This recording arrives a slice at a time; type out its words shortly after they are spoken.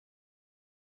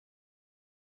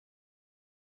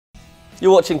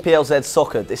You're watching PLZ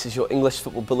Soccer. This is your English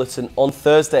football bulletin on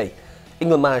Thursday.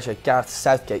 England manager Gareth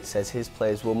Southgate says his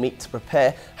players will meet to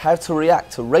prepare how to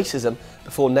react to racism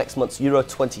before next month's Euro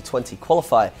 2020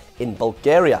 qualifier in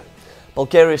Bulgaria.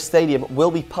 Bulgaria's stadium will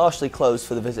be partially closed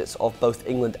for the visits of both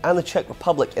England and the Czech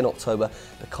Republic in October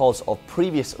because of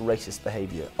previous racist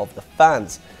behaviour of the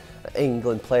fans.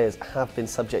 England players have been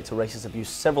subject to racist abuse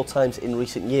several times in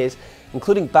recent years,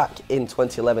 including back in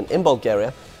 2011 in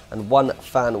Bulgaria, and one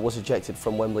fan was ejected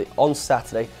from Wembley on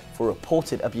Saturday for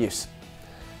reported abuse.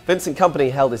 Vincent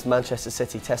Kompany held his Manchester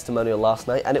City testimonial last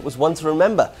night, and it was one to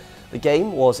remember. The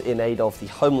game was in aid of the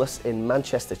Homeless in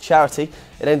Manchester charity.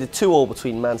 It ended 2-2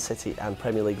 between Man City and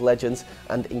Premier League legends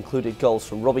and included goals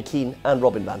from Robbie Keane and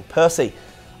Robin van Persie.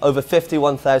 Over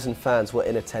 51,000 fans were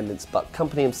in attendance, but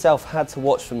Kompany himself had to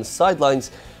watch from the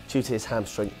sidelines due to his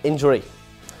hamstring injury.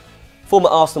 Former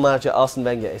Arsenal manager Arsene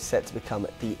Wenger is set to become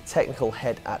the technical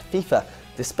head at FIFA,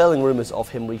 dispelling rumours of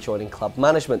him rejoining club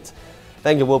management.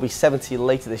 Wenger will be 70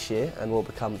 later this year and will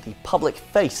become the public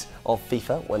face of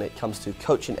FIFA when it comes to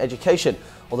coaching education,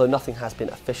 although nothing has been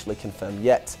officially confirmed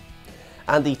yet.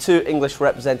 And the two English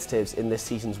representatives in this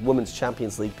season's Women's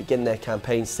Champions League begin their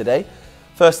campaigns today.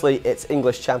 Firstly, it's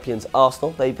English champions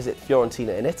Arsenal. They visit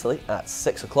Fiorentina in Italy at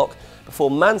 6 o'clock before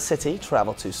Man City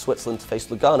travel to Switzerland to face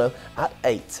Lugano at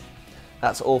 8.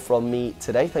 That's all from me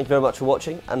today. Thank you very much for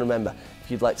watching, and remember,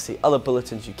 if you'd like to see other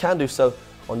bulletins, you can do so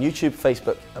on YouTube,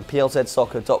 Facebook and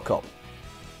plzsoccer.com.